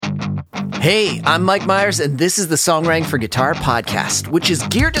Hey, I'm Mike Myers, and this is the Songwriting for Guitar podcast, which is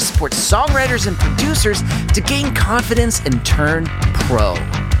geared to support songwriters and producers to gain confidence and turn pro.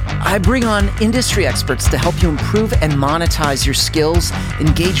 I bring on industry experts to help you improve and monetize your skills,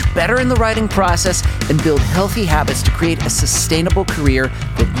 engage better in the writing process, and build healthy habits to create a sustainable career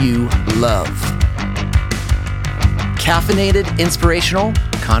that you love. Caffeinated, inspirational,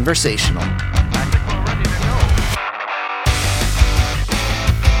 conversational.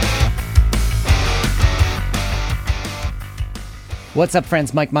 What's up,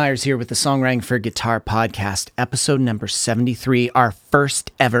 friends? Mike Myers here with the Songwriting for Guitar podcast, episode number 73, our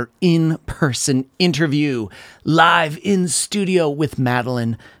first ever in-person interview, live in studio with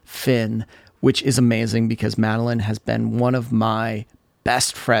Madeline Finn, which is amazing because Madeline has been one of my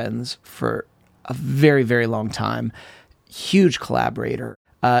best friends for a very, very long time. Huge collaborator.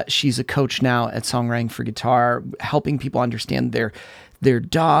 She's a coach now at Songwriting for Guitar, helping people understand their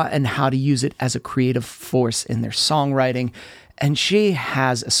DAW and how to use it as a creative force in their songwriting. And she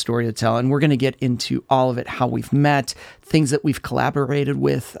has a story to tell, and we're going to get into all of it, how we've met, things that we've collaborated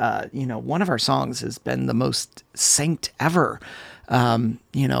with. One of our songs has been the most synced ever,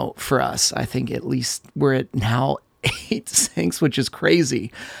 for us. I think at least we're at now 8 syncs, which is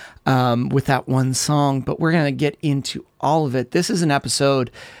crazy with that one song. But we're going to get into all of it. This is an episode.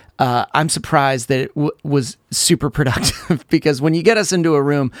 I'm surprised that it was super productive because when you get us into a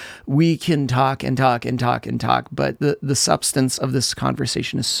room, we can talk and talk and talk and talk, but the substance of this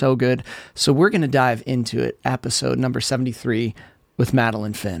conversation is so good. So we're going to dive into it. Episode number 73 with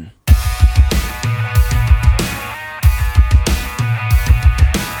Madeline Finn.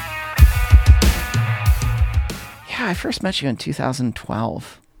 Yeah, I first met you in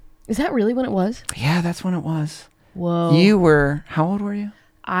 2012. Is that really when it was? Yeah, that's when it was. Whoa. You were, how old were you?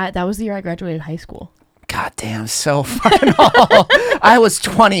 That was the year I graduated high school. God damn, so fucking old. I was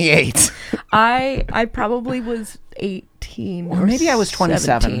 28. I probably was 18 or maybe I was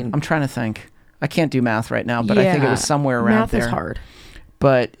 27. 17. I'm trying to think. I can't do math right now, but I think it was somewhere around math there. Math is hard.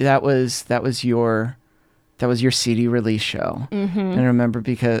 But that was your CD release show. Mm-hmm. And I remember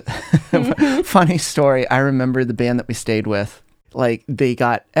because funny story, I remember the band that we stayed with. Like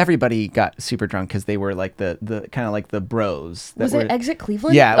everybody got super drunk because they were like the kind of like the bros. Was it Exit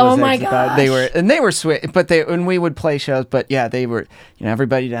Cleveland? Yeah. Oh my gosh. They were sweet, but when we would play shows, but yeah, they were,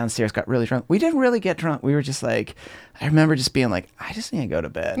 everybody downstairs got really drunk. We didn't really get drunk. We were just like, I remember just being like, I just need to go to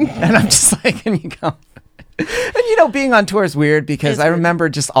bed. And I'm just like, can you come? And being on tour is weird because I remember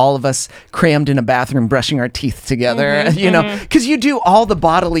just all of us crammed in a bathroom brushing our teeth together, because you do all the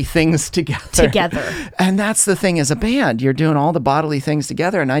bodily things together. And that's the thing as a band, you're doing all the bodily things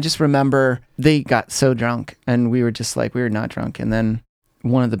together. And I just remember they got so drunk and we were just like, we were not drunk. And then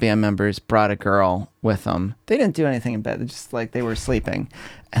one of the band members brought a girl with them. They didn't do anything in bed. They just like they were sleeping.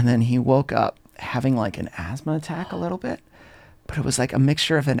 And then he woke up having like an asthma attack a little bit. But it was like a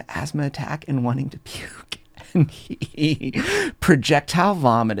mixture of an asthma attack and wanting to puke. And he projectile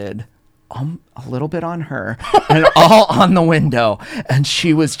vomited a little bit on her and all on the window. And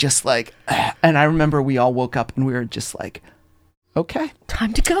she was just like, and I remember we all woke up and we were just like, okay.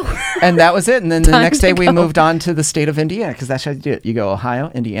 Time to go. And that was it. And then the next day we moved on to the state of Indiana because that's how you do it. You go Ohio,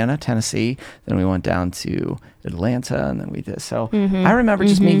 Indiana, Tennessee. Then we went down to Atlanta and then we did. So I remember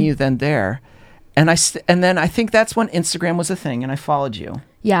just meeting you then there. And then I think that's when Instagram was a thing and I followed you.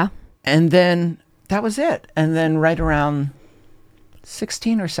 Yeah. And then that was it. And then right around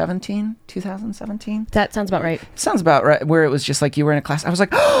 16 or 17, 2017. That sounds about right. Sounds about right. Where it was just like you were in a class. I was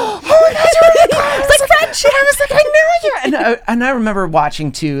like, oh my God, you're in a class. It's like friendship. I was like, I knew you. And I remember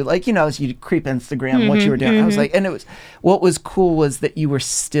watching too, like, as you creep Instagram, what you were doing. I was like, and it was, what was cool was that you were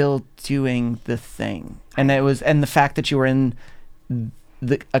still doing the thing. And the fact that you were in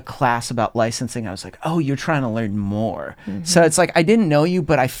a class about licensing, I was like, oh, you're trying to learn more. So it's like I didn't know you,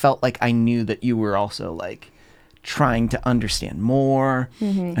 but I felt like I knew that you were also like trying to understand more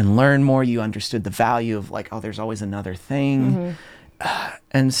and learn more. You understood the value of like, oh, there's always another thing.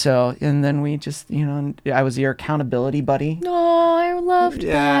 And then we just, I was your accountability buddy. Oh, I loved that.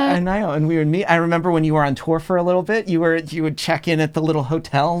 Yeah, and I remember when you were on tour for a little bit, you would check in at the little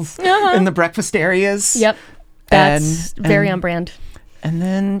hotels in the breakfast areas. Yep. That's very on brand. And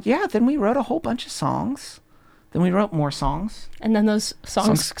then, then we wrote a whole bunch of songs. Then we wrote more songs. And then those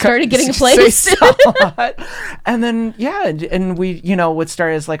songs started getting played. And then, and we, what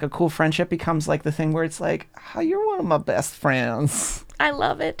started as like a cool friendship becomes like the thing where it's like, oh, you're one of my best friends. I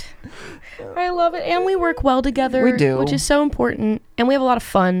love it. I love it. And we work well together. We do. Which is so important. And we have a lot of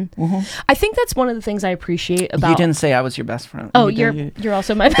fun. I think that's one of the things I appreciate about... You didn't say I was your best friend. Oh, you're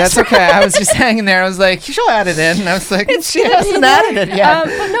also my best That's friend. okay. I was just hanging there. I was like, she'll add it in. And I was like, she hasn't added it yet.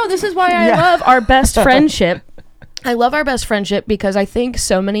 But no, this is why I love our best friendship. I love our best friendship because I think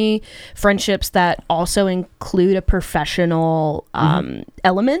so many friendships that also include a professional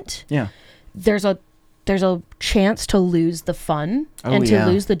element. Yeah. There's a chance to lose the fun and to yeah.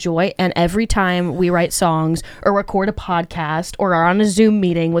 lose the joy. And every time we write songs or record a podcast or are on a Zoom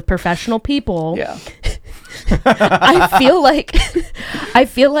meeting with professional people, Yeah. I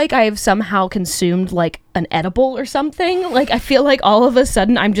feel like I've somehow consumed like an edible or something. Like I feel like all of a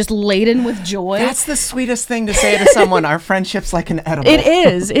sudden I'm just laden with joy. That's the sweetest thing to say to someone. Our friendship's like an edible. It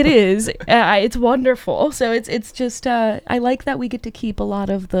is. It's wonderful. So it's just I like that we get to keep a lot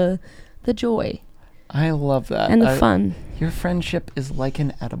of the joy. I love that. And the fun. Your friendship is like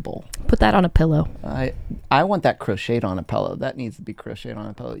an edible. Put that on a pillow. I want that crocheted on a pillow. That needs to be crocheted on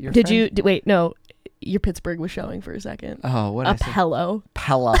a pillow. Wait, no. Your Pittsburgh was showing for a second. Oh, what a pillow.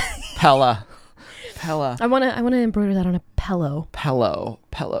 Pella. I want to embroider that on a pillow. Pillow.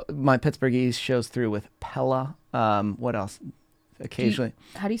 My Pittsburghese shows through with Pella. What else? Occasionally.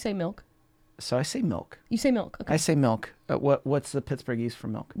 How do you say milk? So I say milk. You say milk. Okay. I say milk. What's the Pittsburghese for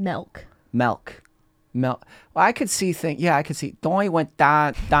milk? Milk. Well, I could see I could see. Donnie went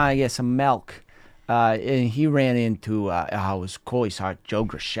down to get some milk. And he ran into it was cool. He saw Joe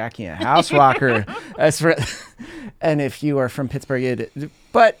Grishecki, a house rocker. And if you are from Pittsburgh, the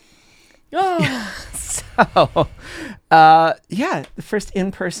first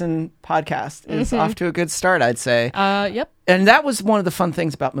in-person podcast is off to a good start, I'd say. Yep. And that was one of the fun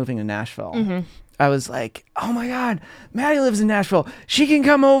things about moving to Nashville. Mm-hmm. I was like, oh my God, Maddie lives in Nashville. She can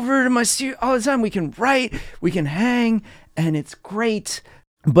come over to my studio all the time. We can write, we can hang, and it's great.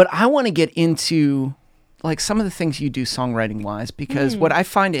 But I want to get into like some of the things you do songwriting wise, because what I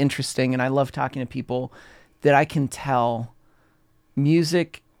find interesting, and I love talking to people that I can tell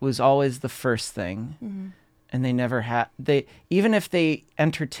music was always the first thing. And they never had, even if they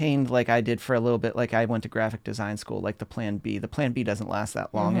entertained like I did for a little bit, like I went to graphic design school, like the Plan B doesn't last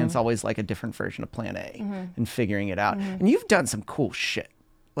that long. And it's always like a different version of Plan A and figuring it out. And you've done some cool shit.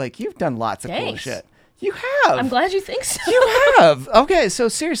 Like you've done lots of cool shit. You have. I'm glad you think so. You have. Okay. So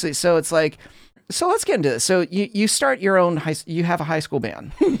seriously. So it's like, so let's get into this. So you start your own you have a high school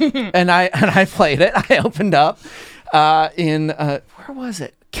band and I played it. I opened up in, where was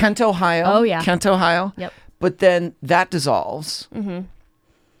it? Kent, Ohio. Oh yeah. Kent, Ohio. Yep. But then that dissolves. And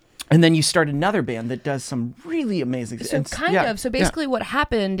then you start another band that does some really amazing things. So So basically what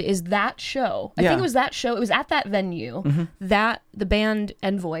happened is that show, I think it was that show, it was at that venue, that the band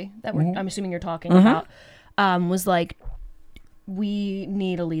Envoy, that I'm assuming you're talking about, was like, we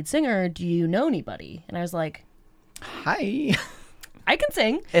need a lead singer. Do you know anybody? And I was like, hi. I can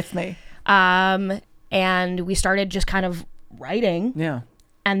sing. It's me. And we started just kind of writing. Yeah.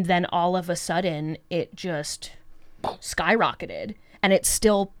 And then all of a sudden, it just skyrocketed, and it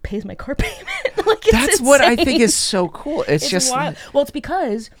still pays my car payment. Like, it's That's insane. what I think is so cool. It's just wild. Well, it's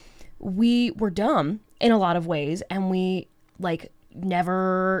because we were dumb in a lot of ways, and we like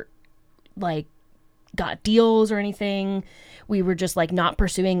never like got deals or anything. We were just like not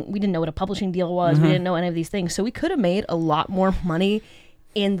pursuing. We didn't know what a publishing deal was. We didn't know any of these things, so we could have made a lot more money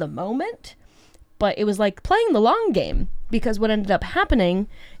in the moment. But it was like playing the long game, because what ended up happening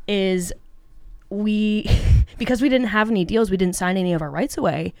is because we didn't have any deals, we didn't sign any of our rights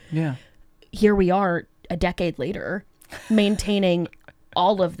away. Yeah. Here we are a decade later maintaining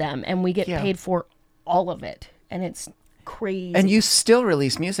all of them, and we get paid for all of it. And it's crazy. And you still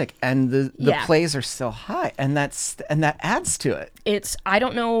release music, and the plays are still high, and that adds to it. I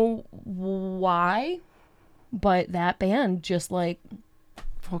don't know why, but that band just like...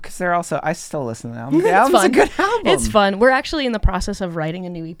 Well, because they're also, I still listen to the album. The album's a good album. It's fun. We're actually in the process of writing a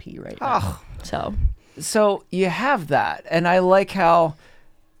new EP right now. So you have that. And I like how,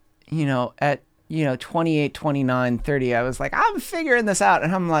 at, 28, 29, 30, I was like, I'm figuring this out.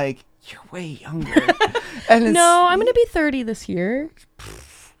 And I'm like, you're way younger. And no, I'm going to be 30 this year.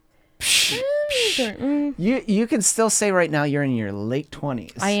 You can still say right now you're in your late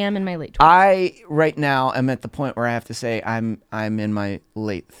 20s. I am in my late 20s. I right now am at the point where I have to say I'm in my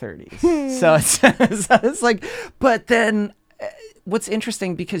late 30s. So it's like, but then what's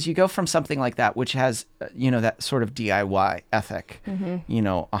interesting, because you go from something like that, which has that sort of DIY ethic,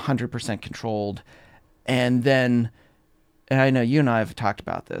 100% controlled, and then, and I know you and I have talked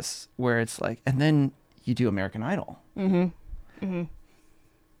about this, where it's like, and then you do American Idol.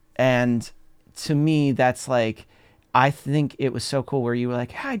 And to me, that's like, I think it was so cool where you were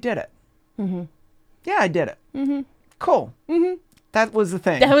like, yeah, I did it. Mm-hmm. Yeah, I did it. Mm-hmm. Cool. Mm-hmm. That was the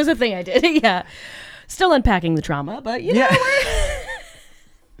thing. That was the thing I did. Yeah. Still unpacking the trauma, but you know.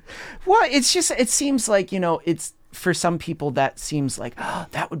 Well, it's just, it seems like, it's for some people that seems like, oh,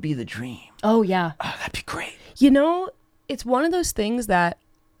 that would be the dream. Oh, yeah. Oh, that'd be great. It's one of those things that,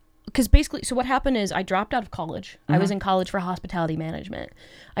 because basically, so what happened is I dropped out of college. I was in college for hospitality management.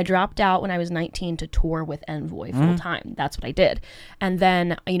 I dropped out when I was 19 to tour with Envoy full time. That's what I did. And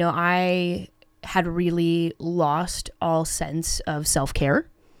then, I had really lost all sense of self-care.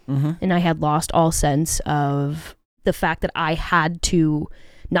 And I had lost all sense of the fact that I had to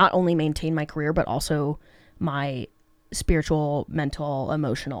not only maintain my career, but also my spiritual, mental,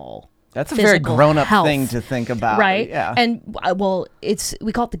 emotional, that's a very grown-up health, thing to think about. Right? Yeah. And,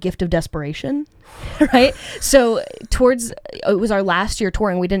 we call it the gift of desperation, right? So it was our last year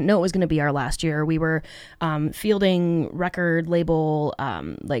touring. We didn't know it was going to be our last year. We were fielding record label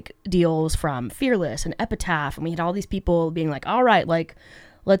deals from Fearless and Epitaph, and we had all these people being like, all right,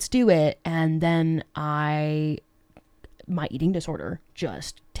 let's do it. And then my eating disorder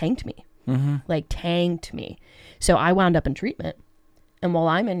just tanked me, tanked me. So I wound up in treatment. And while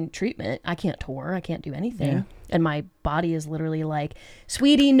I'm in treatment, I can't tour. I can't do anything. Yeah. And my body is literally like,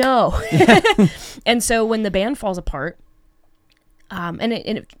 sweetie, no. And so when the band falls apart, and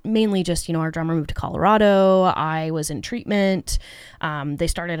it mainly just, our drummer moved to Colorado. I was in treatment. They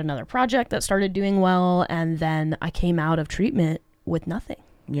started another project that started doing well. And then I came out of treatment with nothing.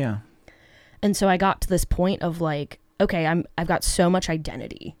 Yeah. And so I got to this point of okay, I've got so much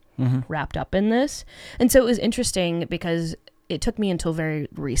identity wrapped up in this. And so it was interesting because it took me until very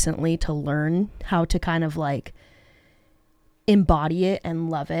recently to learn how to kind of embody it and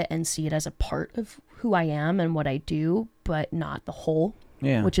love it and see it as a part of who I am and what I do, but not the whole,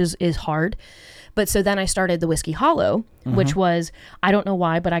 which is hard. But so then I started the Whiskey Hollow, which was, I don't know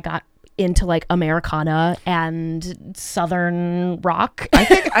why, but I got into Americana and Southern rock.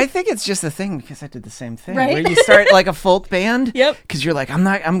 I think it's just a thing because I did the same thing. Right? Where you start a folk band. Yep. Because you're I'm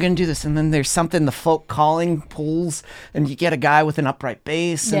going to do this. And then there's something the folk calling pulls and you get a guy with an upright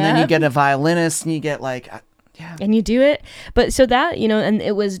bass and then you get a violinist and you get yeah. And you do it. But so that, and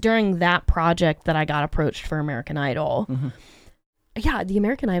it was during that project that I got approached for American Idol. Yeah. The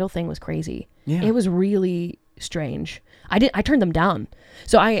American Idol thing was crazy. Yeah. It was really strange. I turned them down.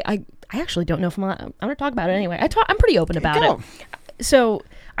 So I actually don't know if I'm going to talk about it anyway. I'm pretty open about it. So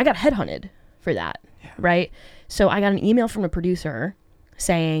I got headhunted for that, right? So I got an email from a producer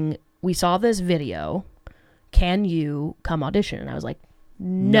saying, we saw this video. Can you come audition? And I was like,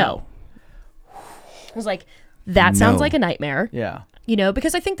 no. I was like, that sounds like a nightmare. Yeah.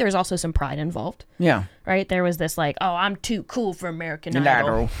 Because I think there's also some pride involved. Yeah. Right? There was this oh, I'm too cool for American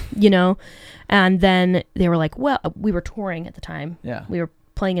Idol. And then they were like, well, we were touring at the time. Yeah. We were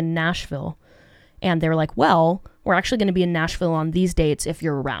playing in Nashville. And they were like, well, we're actually going to be in Nashville on these dates if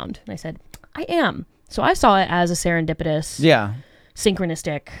you're around. And I said, I am. So I saw it as a serendipitous,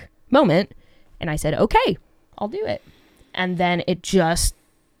 synchronistic moment. And I said, okay, I'll do it. And then it just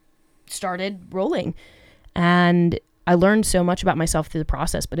started rolling. And I learned so much about myself through the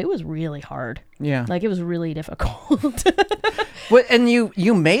process, but it was really hard. Yeah. It was really difficult. Well, and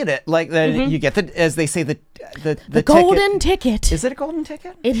you made it. You get as they say, the golden ticket. Is it a golden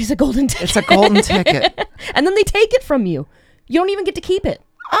ticket? It is a golden ticket. It's a golden ticket. And then they take it from you. You don't even get to keep it.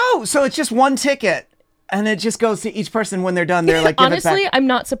 Oh, so it's just one ticket. And it just goes to each person when they're done. They're give honestly, it back. I'm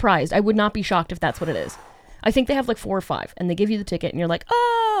not surprised. I would not be shocked if that's what it is. I think they have 4 or 5 and they give you the ticket and you're like,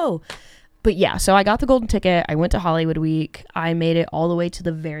 oh. But yeah, so I got the golden ticket. I went to Hollywood Week. I made it all the way to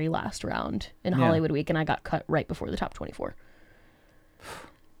the very last round in Hollywood Week, and I got cut right before the top 24.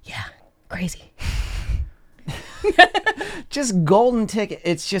 Yeah, crazy. Just golden ticket.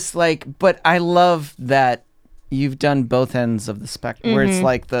 It's just but I love that you've done both ends of the spectrum, where it's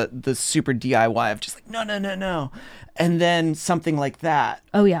the super DIY of just no. And then something like that.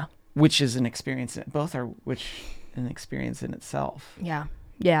 Oh, yeah. Which is an experience. An experience in itself. Yeah.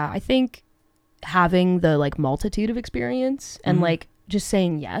 Yeah, I think having the multitude of experience and just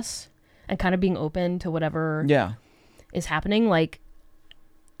saying yes and kind of being open to whatever is happening,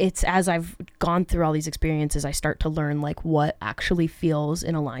 it's as I've gone through all these experiences, I start to learn what actually feels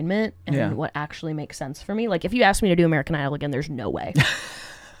in alignment and what actually makes sense for me. If you ask me to do American Idol again, there's no way.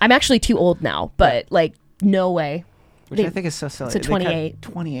 I'm actually too old now, but no way. Which I think is so silly. It's a 28.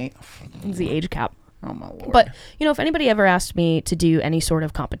 28. It's the age cap. Oh my Lord. But if anybody ever asked me to do any sort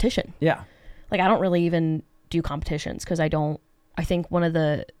of competition, I don't really even do competitions because I think one of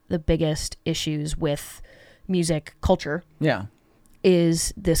the biggest issues with music culture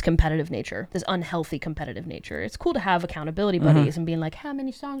is this competitive nature, this unhealthy competitive nature. It's cool to have accountability buddies and being like, how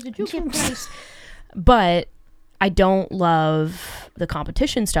many songs did you give Grace? But I don't love the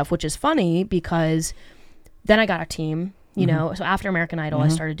competition stuff, which is funny because then I got a team, you know. So after American Idol, I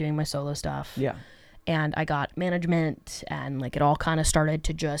started doing my solo stuff. Yeah. And I got management, and like it all kind of started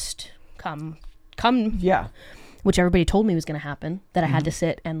to just come. Yeah. Which everybody told me was going to happen, that I had to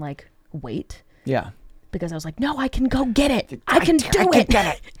sit and like wait. Yeah. Because I was like, no, I can go get it. I can do it.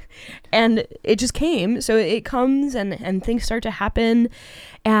 Get it. And it just came. So it comes and things start to happen.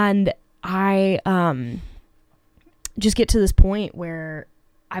 And I just get to this point where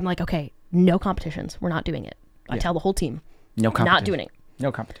I'm like, okay, no competitions. We're not doing it. I tell the whole team, No competition. not doing it.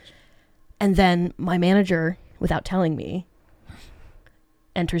 No competition. And then my manager, without telling me,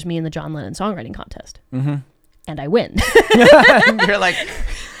 enters me in the John Lennon songwriting contest. And I win. You're like,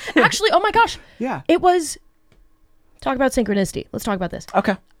 actually, oh my gosh. yeah. It was, talk about synchronicity. Let's talk about this.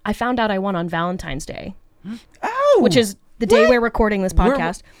 Okay. I found out I won on Valentine's Day, Oh. which is the day we're recording this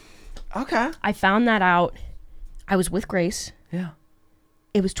podcast. Okay. I found that out. I was with Grace. Yeah.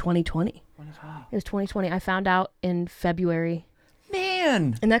 It was 2020. It was 2020. I found out in February.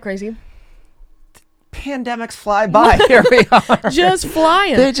 Man. Isn't that crazy? Pandemics fly by. Here we are. Just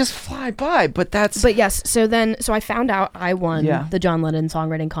flying. They just fly by. But that's. But yes, so I found out I won Yeah. the John Lennon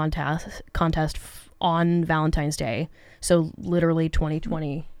songwriting contest on Valentine's Day. So literally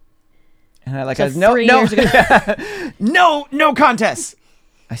 2020. And I like, So no, 3 no, years ago. no contest.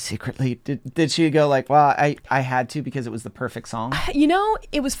 I secretly did she go like, well, I had to because it was the perfect song. You know,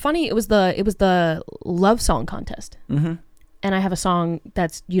 it was funny. It was the love song contest. And I have a song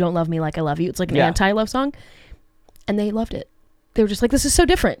that's You Don't Love Me Like I Love You. It's like an anti-love song. And they loved it. They were just like, this is so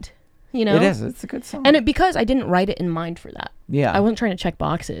different. You know? It is. It's a good song. And because I didn't write it in mind for that. Yeah. I wasn't trying to check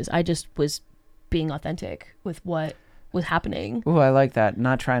boxes. I just was being authentic with what was happening. Ooh, I like that.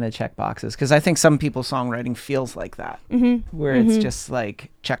 Not trying to check boxes. Because I think some people's songwriting feels like that. Where it's just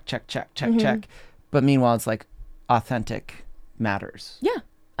like check. But meanwhile, it's like authentic matters. Yeah,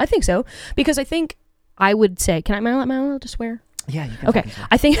 I think so. Because I think I would say, am I allowed to swear? Yeah, you can. Okay.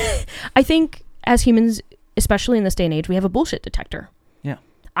 I think as humans, especially in this day and age, we have a bullshit detector. Yeah.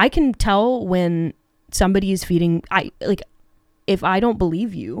 I can tell when somebody is feeding, if I don't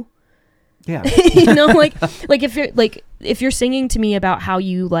believe you, Yeah. you know, like if you're singing to me about how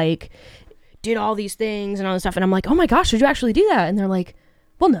you like did all these things and all this stuff, and I'm like, oh my gosh, did you actually do that? And they're like,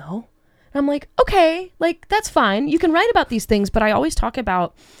 well, no. And I'm like, okay, like that's fine. You can write about these things, but I always talk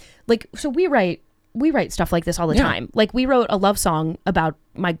about like, so we write stuff like this all the time. Like we wrote a love song about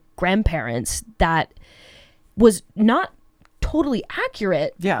my grandparents that was not totally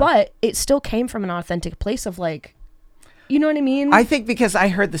accurate, but it still came from an authentic place of like, you know what I mean? I think because I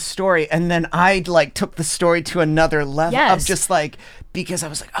heard the story and then I like took the story to another level of just like, because I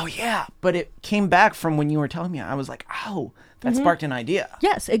was like, oh yeah, but it came back from when you were telling me, I was like, oh, that sparked an idea.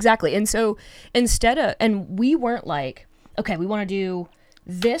 Yes, exactly. And so and we weren't like, okay, we want to do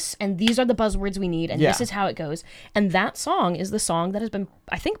this and these are the buzzwords we need and this is how it goes. And that song is the song that has been,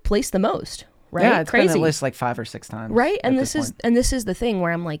 I think, placed the most, right? Yeah, it's crazy. been at least like 5 or 6 times. Right? And this is the thing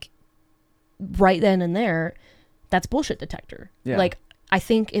where I'm like, right then and there, that's bullshit detector. Yeah. Like I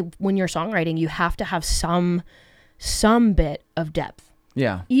think when you're songwriting, you have to have some bit of depth.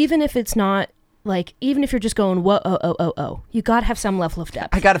 Yeah. Even if it's not like, even if you're just going whoa, oh, you gotta have some level of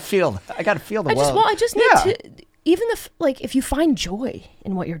depth. I gotta feel the I just need to, even if you find joy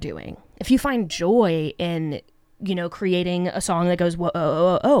in what you're doing, if you find joy in, you know, creating a song that goes whoa,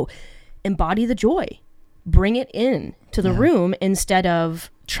 oh, embody the joy, bring it in to the room instead of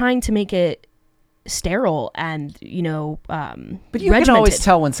trying to make it sterile and, you know, but you can always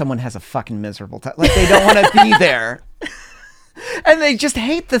tell when someone has a fucking miserable time, like they don't want to be there and they just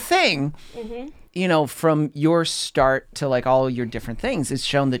hate the thing. You know, from your start to like all your different things, it's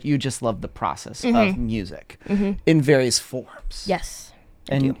shown that you just love the process of music in various forms. Yes.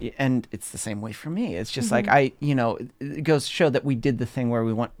 And it's the same way for me. It's just like it goes to show that we did the thing where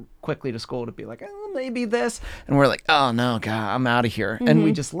we went quickly to school to be like, oh, maybe this, and we're like, oh no, God, I'm out of here, and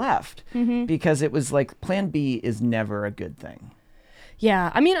we just left because it was like Plan B is never a good thing. Yeah,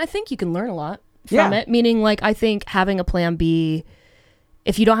 I mean, I think you can learn a lot from it. Meaning, like, I think having a Plan B,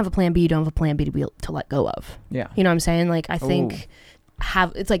 if you don't have a Plan B, you don't have a Plan B to let go of. Yeah, you know what I'm saying? Like, I think.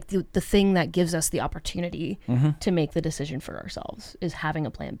 It's like the thing that gives us the opportunity to make the decision for ourselves is having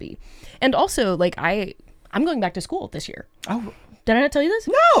a Plan B. And also, like, I'm going back to school this year. Oh, did I not tell you this?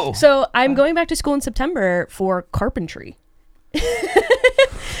 No. So I'm going back to school in September for carpentry.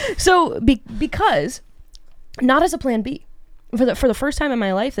 So because not as a Plan B, for the first time in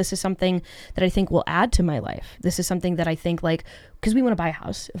my life, this is something that I think will add to my life. This is something that I think, like, because we want to buy a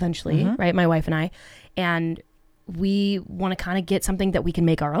house eventually, right? My wife and I, and we want to kind of get something that we can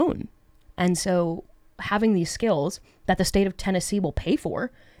make our own. And so having these skills that the state of Tennessee will pay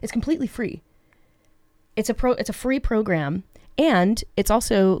for is completely free. It's a free program, and it's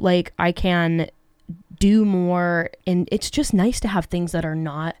also like I can do more, and it's just nice to have things that are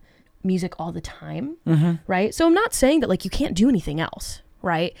not music all the time, right? So I'm not saying that like you can't do anything else,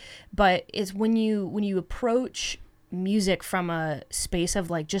 right? But it's when you approach music from a space of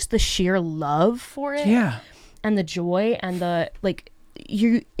like just the sheer love for it, and the joy and the like,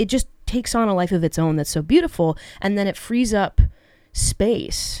 it just takes on a life of its own that's so beautiful, and then it frees up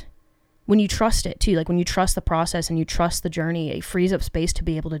space when you trust it too. Like when you trust the process and you trust the journey, it frees up space to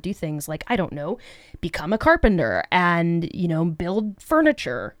be able to do things like, I don't know, become a carpenter and, you know, build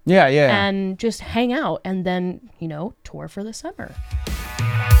furniture. And just hang out and then, you know, tour for the summer.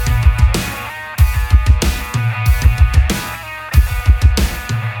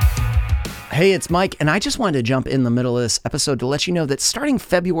 Hey, it's Mike, and I just wanted to jump in the middle of this episode to let you know that starting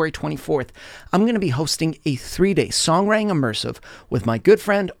February 24th, I'm going to be hosting a 3-day Songwriting Immersive with my good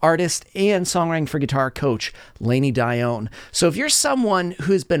friend, artist, and Songwriting for Guitar coach, Lainey Dione. So if you're someone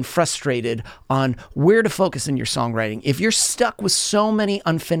who's been frustrated on where to focus in your songwriting, if you're stuck with so many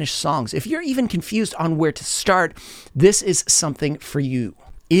unfinished songs, if you're even confused on where to start, this is something for you.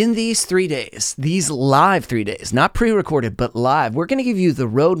 In these 3 days, these live 3 days, not pre-recorded, but live, we're going to give you the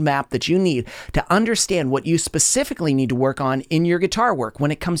roadmap that you need to understand what you specifically need to work on in your guitar work when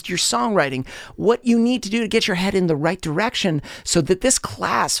it comes to your songwriting, what you need to do to get your head in the right direction so that this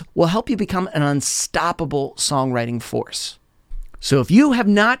class will help you become an unstoppable songwriting force. So if you have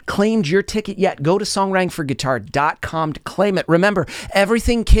not claimed your ticket yet, go to songwritingforguitar.com to claim it. Remember,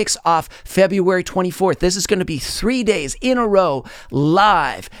 everything kicks off February 24th. This is going to be 3 days in a row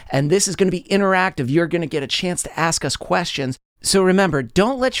live, and this is going to be interactive. You're going to get a chance to ask us questions. So remember,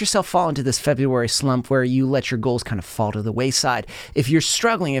 don't let yourself fall into this February slump where you let your goals kind of fall to the wayside. If you're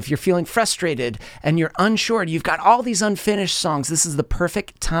struggling, if you're feeling frustrated and you're unsure, you've got all these unfinished songs, this is the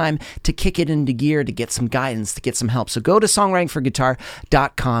perfect time to kick it into gear, to get some guidance, to get some help. So go to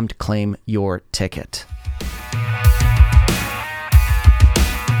songwritingforguitar.com to claim your ticket.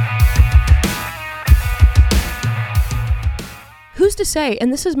 Who's to say,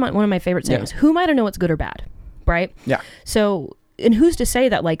 and this is one of my favorite sayings, who am I to know what's good or bad? Right? Yeah. So, and who's to say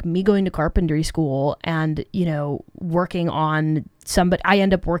that like me going to carpentry school and, you know, working on I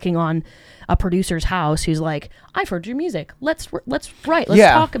end up working on a producer's house who's like, I've heard your music. Let's write.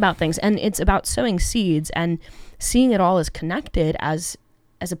 Let's talk about things. And it's about sowing seeds and seeing it all as connected as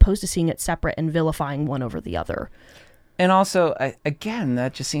opposed to seeing it separate and vilifying one over the other. And also, again,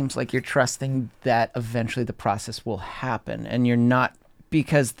 that just seems like you're trusting that eventually the process will happen, and you're not,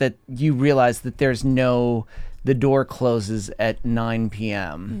 because that you realize that the door closes at 9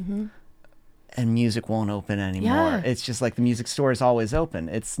 p.m. and music won't open anymore. Yeah. It's just like the music store is always open.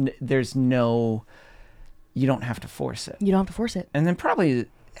 You don't have to force it. You don't have to force it. And then probably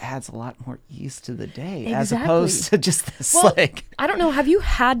adds a lot more ease to the day as Exactly. opposed to just this I don't know. Have you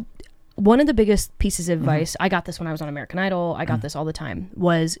had one of the biggest pieces of advice? I got this when I was on American Idol. I got this all the time,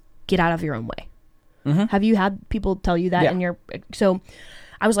 was get out of your own way. Have you had people tell you that so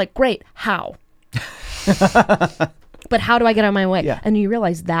I was like, great. How? But how do I get out of my way? Yeah. And you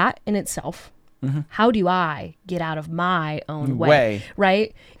realize that in itself, how do I get out of my own way?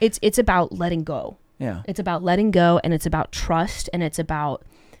 Right? It's about letting go. Yeah. It's about letting go, and it's about trust, and it's about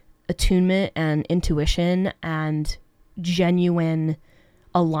attunement and intuition and genuine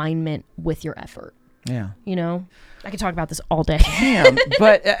alignment with your effort. Yeah. You know, I could talk about this all day. Damn.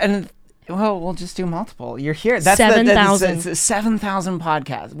 Well, we'll just do multiple. You're here. That's 7,000. 7,000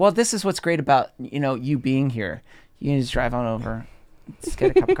 podcasts. Well, this is what's great about, you being here. You can just drive on over, just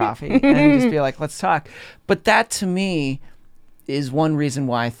get a cup of coffee, and just be like, let's talk. But that, to me, is one reason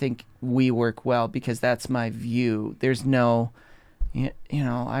why I think we work well, because that's my view. There's no,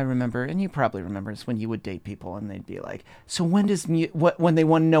 I remember, and you probably remember this, when you would date people and they'd be like, so when does when they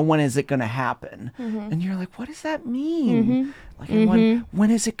want to know when is it going to happen? And you're like, what does that mean?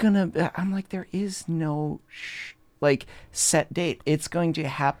 When is it going to, I'm like, there is no set date. It's going to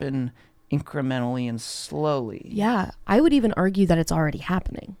happen incrementally and slowly. Yeah. I would even argue that it's already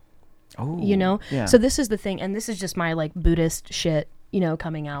happening. Oh, Yeah. So this is the thing, and this is just my Buddhist shit,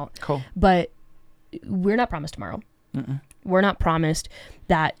 coming out. Cool. But we're not promised tomorrow. We're not promised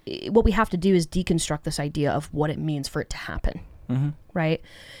that. What we have to do is deconstruct this idea of what it means for it to happen. Right?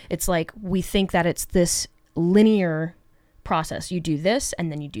 It's like we think that it's this linear process. You do this,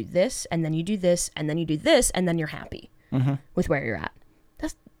 and then you do this, and then you do this, and then you do this, and then you're happy. with where you're at.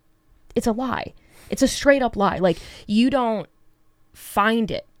 It's a lie. It's a straight up lie. Like, you don't find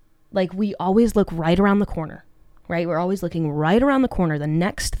it. Like, we always look right around the corner, right? We're always looking right around the corner. The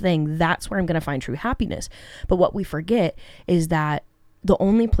next thing, that's where I'm going to find true happiness. But what we forget is that the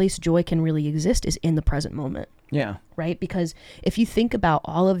only place joy can really exist is in the present moment. Yeah. Right? Because if you think about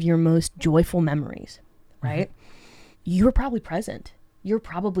all of your most joyful memories, right? You were probably present. You're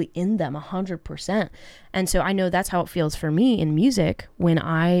probably in them 100%. And so I know that's how it feels for me in music when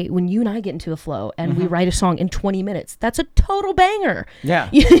you and I get into a flow and we write a song in 20 minutes. That's a total banger. Yeah.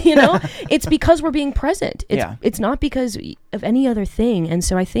 You know, it's because we're being present. It's not because of any other thing. And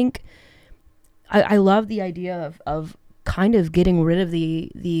so I think I love the idea of kind of getting rid of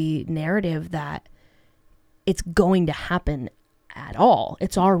the narrative that it's going to happen at all.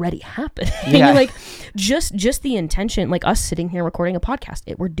 It's already happened. Yeah. You're like, just the intention, like us sitting here recording a podcast,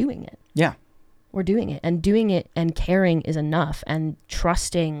 we're doing it. Yeah. We're doing it, and doing it and caring is enough, and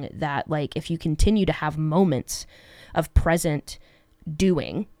trusting that, like, if you continue to have moments of present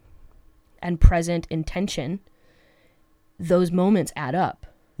doing and present intention, those moments add up.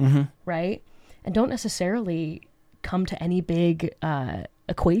 Right? And don't necessarily come to any big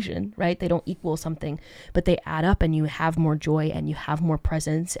equation, right? They don't equal something, but they add up, and you have more joy, and you have more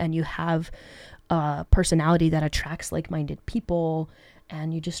presence, and you have a personality that attracts like-minded people,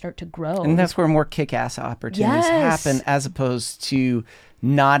 and you just start to grow. And that's where more kick-ass opportunities happen, as opposed to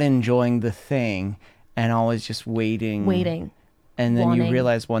not enjoying the thing and always just waiting. And then you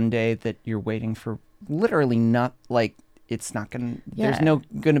realize one day that you're waiting for literally not, like, it's not gonna, there's no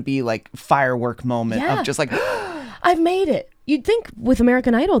gonna be like firework moment of just like, I've made it. You'd think with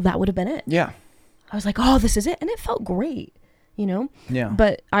American Idol that would have been it. Yeah. I was like, oh, this is it. And it felt great, you know? Yeah.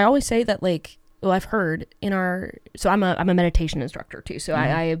 But I always say that, like, well, I've heard so I'm a meditation instructor too. So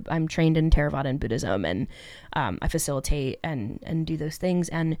I'm trained in Theravada and Buddhism, and I facilitate and do those things.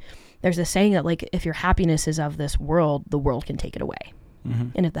 And there's a saying that, like, if your happiness is of this world, the world can take it away.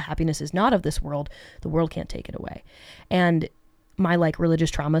 And if the happiness is not of this world, the world can't take it away. And my, like, religious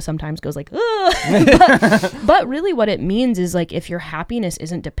trauma sometimes goes like, but really what it means is, like, if your happiness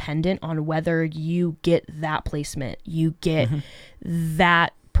isn't dependent on whether you get that placement, you get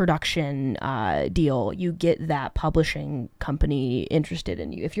that production deal, you get that publishing company interested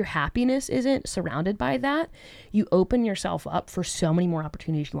in you. If your happiness isn't surrounded by that, you open yourself up for so many more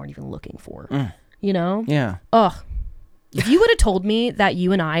opportunities you aren't even looking for. You know? Yeah. Ugh. If you would have told me that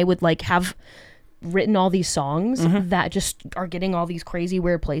you and I would, like, have written all these songs that just are getting all these crazy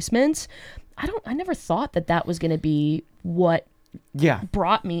weird placements, I never thought that was going to be what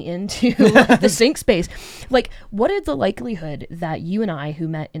brought me into the sync space. Like, what is the likelihood that you and I, who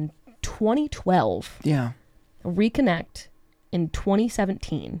met in 2012, reconnect in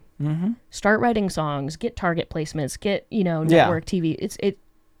 2017, start writing songs, get Target placements, get, network TV.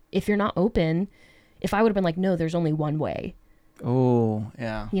 If you're not open, if I would have been like, no, there's only one way. Oh,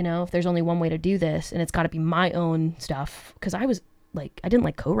 yeah. If there's only one way to do this, and it's got to be my own stuff, because I was like, I didn't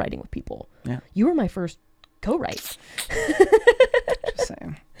like co-writing with people. Yeah. You were my first co-write. Just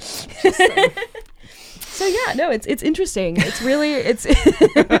saying. So yeah, no, it's interesting. It's really,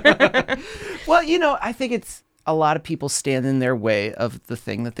 Well, I think it's a lot of people stand in their way of the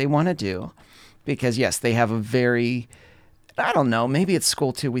thing that they want to do, because yes, they have a very, I don't know, maybe it's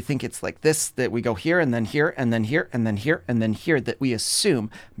school too. We think it's like this, that we go here and then here and then here and then here and then here, that we assume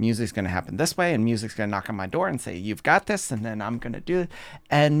music's going to happen this way, and music's going to knock on my door and say, you've got this, and then I'm going to do it.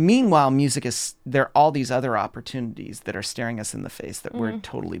 And meanwhile, there are all these other opportunities that are staring us in the face that we're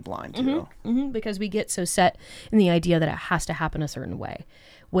totally blind to. Because we get so set in the idea that it has to happen a certain way,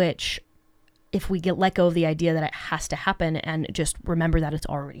 which, if we let go of the idea that it has to happen and just remember that it's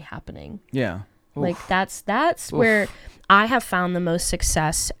already happening. Yeah. Like, that's where I have found the most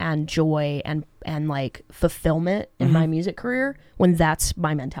success and joy and like fulfillment in my music career, when that's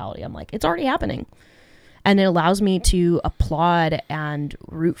my mentality. I'm like, it's already happening. And it allows me to applaud and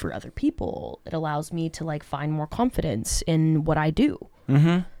root for other people. It allows me to, like, find more confidence in what I do,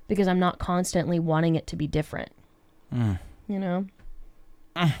 because I'm not constantly wanting it to be different. It's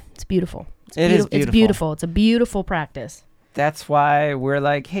beautiful. It's beautiful. It's a beautiful practice. That's why we're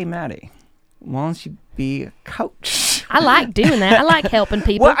like, hey, Maddie, why don't you be a coach? I like doing that. I like helping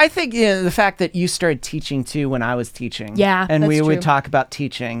people. Well, I think the fact that you started teaching too when I was teaching. Yeah, and we true. would talk about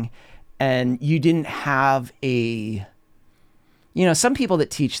teaching, and you didn't have some people that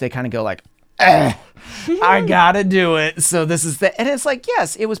teach, they kind of go like, I gotta do it. So this is and it's like,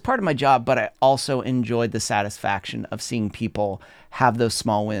 yes, it was part of my job, but I also enjoyed the satisfaction of seeing people have those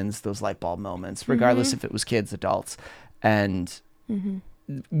small wins, those light bulb moments, regardless if it was kids, adults, and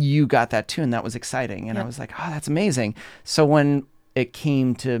you got that too, and that was exciting. And I was like, oh, that's amazing. So when it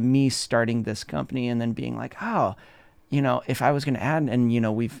came to me starting this company and then being like, oh, you know, if I was going to add, and, you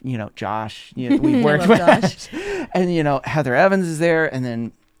know, we've, you know, Josh, you know, we've worked with Josh. And, you know, Heather Evans is there, and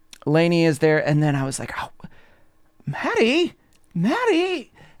then Lainey is there. And then I was like, oh, Maddie.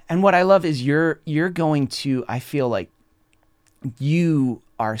 And what I love is you're going to, I feel like you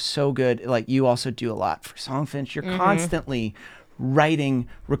are so good. Like, you also do a lot for Songfinch. You're constantly writing,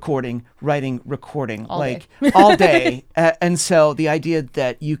 recording, all like day. all day. And so the idea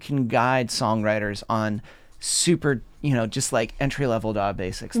that you can guide songwriters on super, you know, just like entry level DAW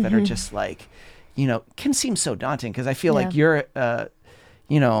basics that are just like, you know, can seem so daunting, because I feel like you're,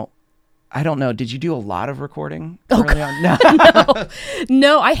 you know, I don't know. Did you do a lot of recording early on? No.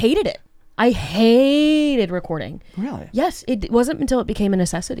 No, I hated it. I hated recording. Really? Yes, it wasn't until it became a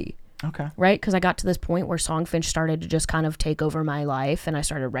necessity. Okay. Right? Because I got to this point where Songfinch started to just kind of take over my life, and I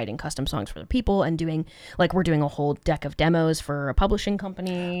started writing custom songs for the people and doing, like, we're doing a whole deck of demos for a publishing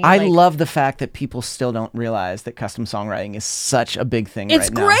company. I love the fact that people still don't realize that custom songwriting is such a big thing right now. It's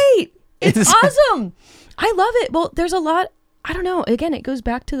great. It's awesome. I love it. Well, there's a lot, I don't know. Again, it goes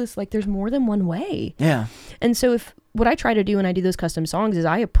back to this, like, there's more than one way. Yeah. And so what I try to do when I do those custom songs is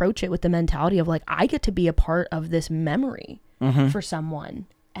I approach it with the mentality of, like, I get to be a part of this memory for someone.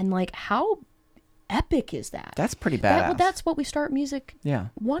 And, like, how epic is that? That's pretty badass. That's what we start music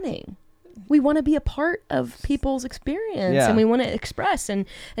wanting. We want to be a part of people's experience, and we want to express and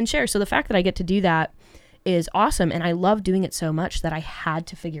share. So the fact that I get to do that is awesome. And I love doing it so much that I had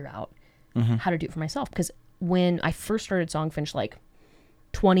to figure out how to do it for myself. Because when I first started Songfinch, like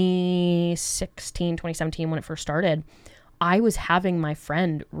 2016, 2017, when it first started, I was having my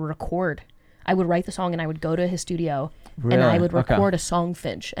friend record. I would write the song and I would go to his studio and I would record a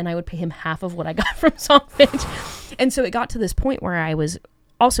Songfinch, and I would pay him half of what I got from Songfinch. And so it got to this point where I was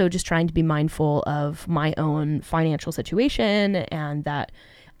also just trying to be mindful of my own financial situation, and that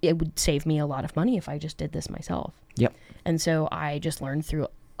it would save me a lot of money if I just did this myself. Yep. And so I just learned through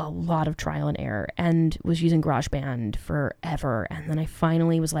a lot of trial and error and was using GarageBand forever. And then I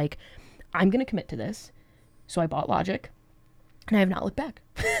finally was like, I'm going to commit to this. So I bought Logic, and I have not looked back.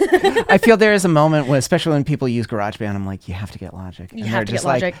 I feel there is a moment when, especially when people use GarageBand, I'm like, you have to get Logic. You have to get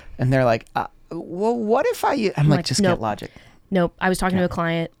Logic. And they're like, well, what if I'm like, just nope. get Logic. Nope. I was talking to a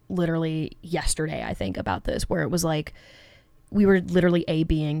client literally yesterday, I think, about this, where it was like, we were literally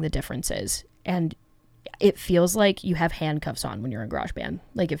A-Bing the differences. And it feels like you have handcuffs on when you're in GarageBand.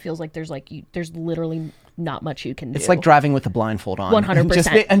 Like, it feels like there's literally not much you can do. It's like driving with a blindfold on.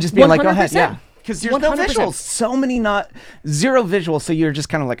 100%. And just being 100%. like, go ahead. Yeah. Because there's 100%. no visuals. So many zero visuals. So you're just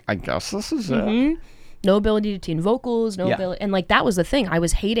kind of like, I guess this is it. No ability to tune vocals, ability. And like, that was the thing. I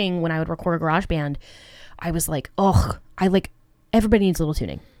was hating when I would record a GarageBand. I was like, everybody needs a little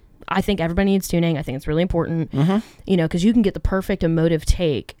tuning. I think everybody needs tuning. I think it's really important, you know, because you can get the perfect emotive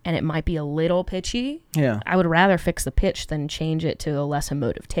take and it might be a little pitchy. Yeah. I would rather fix the pitch than change it to a less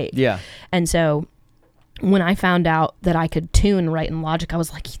emotive take. Yeah. And so when I found out that I could tune right in Logic, I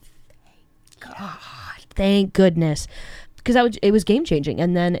was like, thank goodness. Because it was game changing.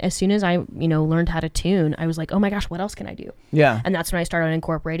 And then as soon as I, learned how to tune, I was like, oh my gosh, what else can I do? Yeah. And that's when I started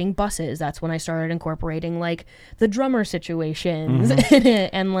incorporating buses. That's when I started incorporating like the drummer situations in it.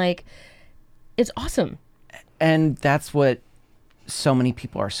 And like, it's awesome. And that's what so many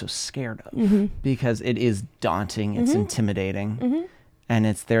people are so scared of, because it is daunting. It's intimidating. And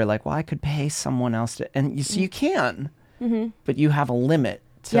they're like, well, I could pay someone else to, and you can, but you have a limit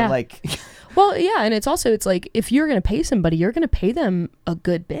to like. Well, yeah, and it's like, if you're going to pay somebody, you're going to pay them a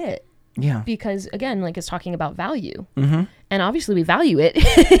good bit. Yeah. Because, again, like, it's talking about value. And obviously we value it.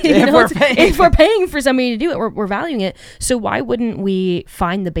 If we're paying for somebody to do it, we're valuing it. So why wouldn't we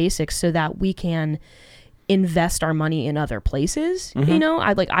find the basics so that we can invest our money in other places? You know,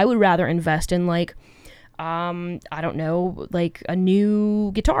 I would rather invest in, like, I don't know, like a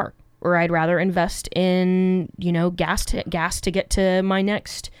new guitar. Or I'd rather invest in, gas to get to my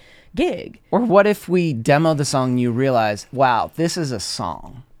next gig. Or what if we demo the song and you realize, wow, this is a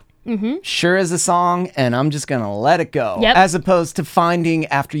song. Sure is a song, and I'm just going to let it go. As opposed to finding,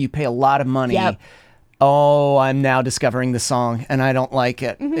 after you pay a lot of money, oh, I'm now discovering the song and I don't like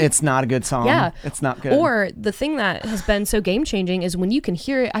it. It's not a good song. Yeah. It's not good. Or the thing that has been so game changing is when you can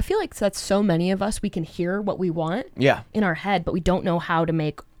hear it. I feel like that's so many of us, we can hear what we want in our head, but we don't know how to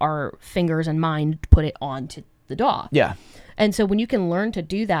make our fingers and mind put it onto the DAW. Yeah. And so when you can learn to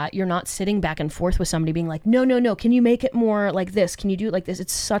do that, you're not sitting back and forth with somebody being like, no, can you make it more like this? Can you do it like this?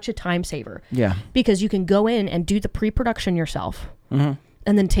 It's such a time saver. Yeah. Because you can go in and do the pre-production yourself and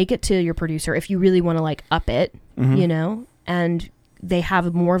then take it to your producer if you really want to like up it, and they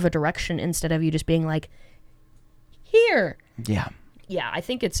have more of a direction instead of you just being like, here. Yeah. Yeah, I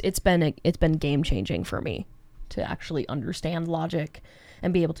think it's been game changing for me to actually understand Logic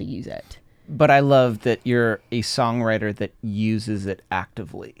and be able to use it. But I love that you're a songwriter that uses it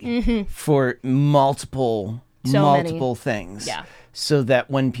actively for multiple things. Yeah. So that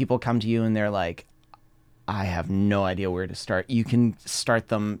when people come to you and they're like, I have no idea where to start, you can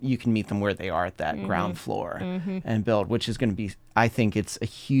meet them where they are at that ground floor and build, which is going to be, I think it's a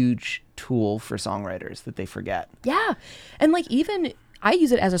huge tool for songwriters that they forget. Yeah. And like, even I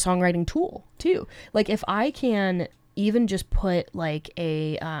use it as a songwriting tool too. Like if I can even just put like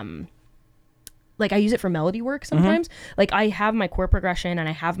like I use it for melody work sometimes. Like I have my chord progression and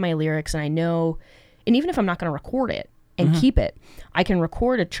I have my lyrics and I know, and even if I'm not going to record it and keep it, I can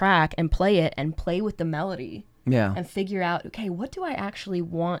record a track and play it and play with the melody. Yeah. And figure out, okay, what do I actually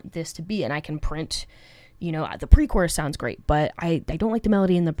want this to be? And I can print, the pre-chorus sounds great, but I don't like the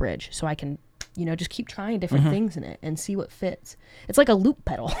melody in the bridge. So I can, just keep trying different things in it and see what fits. It's like a loop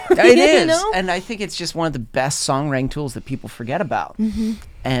pedal. It is. And I think it's just one of the best songwriting tools that people forget about.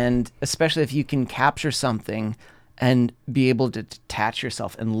 And especially if you can capture something and be able to detach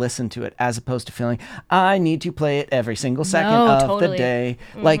yourself and listen to it, as opposed to feeling, I need to play it every single second of the day.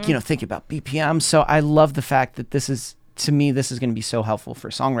 Like, thinking about BPM. So I love the fact that this is going to be so helpful for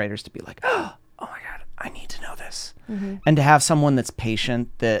songwriters to be like, oh my God, I need to know this. And to have someone that's patient,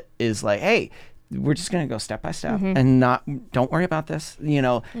 that is like, hey, we're just going to go step by step and don't worry about this,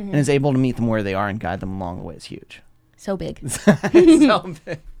 and is able to meet them where they are and guide them along the way is huge. So big. So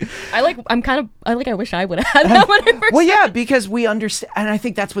big. I wish I would have had that when I first Well, yeah, because we understand, and I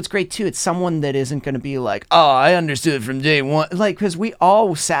think that's what's great too. It's someone that isn't going to be like, oh, I understood from day one. Like, because we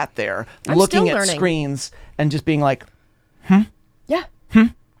all sat there looking at screens and just being like, Yeah.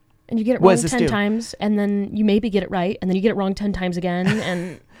 And you get it wrong 10 times, and then you maybe get it right, and then you get it wrong 10 times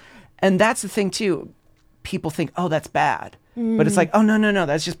again. And that's the thing too. People think, oh, that's bad. But it's like, oh, no.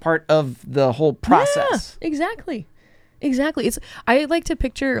 That's just part of the whole process. Yeah, exactly. I like to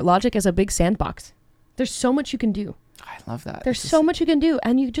picture Logic as a big sandbox. There's so much you can do. I love that. There's so much you can do,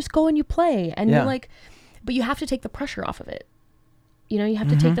 and you just go and you play, and you're like, but you have to take the pressure off of it. You have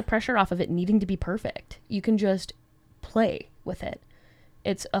to take the pressure off of it needing to be perfect. You can just play with it.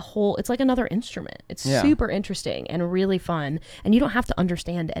 It's like another instrument. It's super interesting and really fun, and you don't have to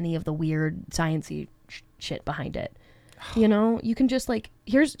understand any of the weird sciencey shit behind it. You can just like,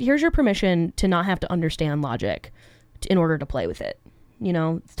 here's your permission to not have to understand Logic in order to play with it.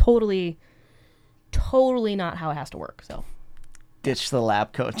 It's totally not how it has to work. So ditch the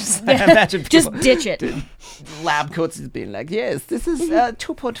lab coats. I imagine just ditch it. Lab coats is being like, yes, this is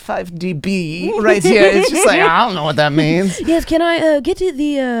 2.5 dB right here. It's just like, I don't know what that means. Yes, can I get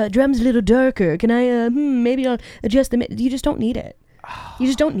the drums a little darker? Can I maybe I'll adjust them? You just don't need it. You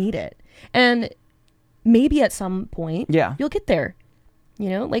just don't need it. And maybe at some point, you'll get there.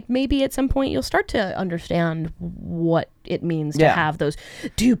 Like maybe at some point you'll start to understand what it means to have those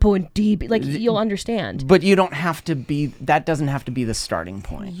 2.0 dB. Like you'll understand. But you don't have to be, that doesn't have to be the starting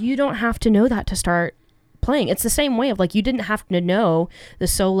point. You don't have to know that to start playing. It's the same way of like, you didn't have to know the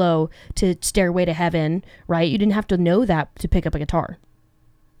solo to Stairway to Heaven, right? You didn't have to know that to pick up a guitar.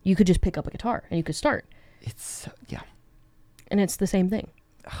 You could just pick up a guitar and you could start. And it's the same thing.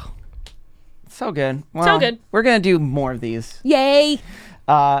 Oh. So good. Well, so good. We're going to do more of these. Yay.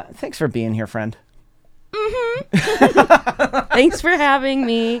 Thanks for being here, friend. Thanks for having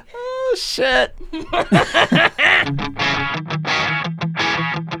me. Oh, shit.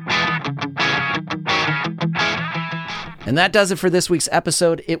 And that does it for this week's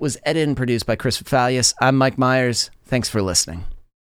episode. It was edited and produced by Chris Fafalius. I'm Mike Myers. Thanks for listening.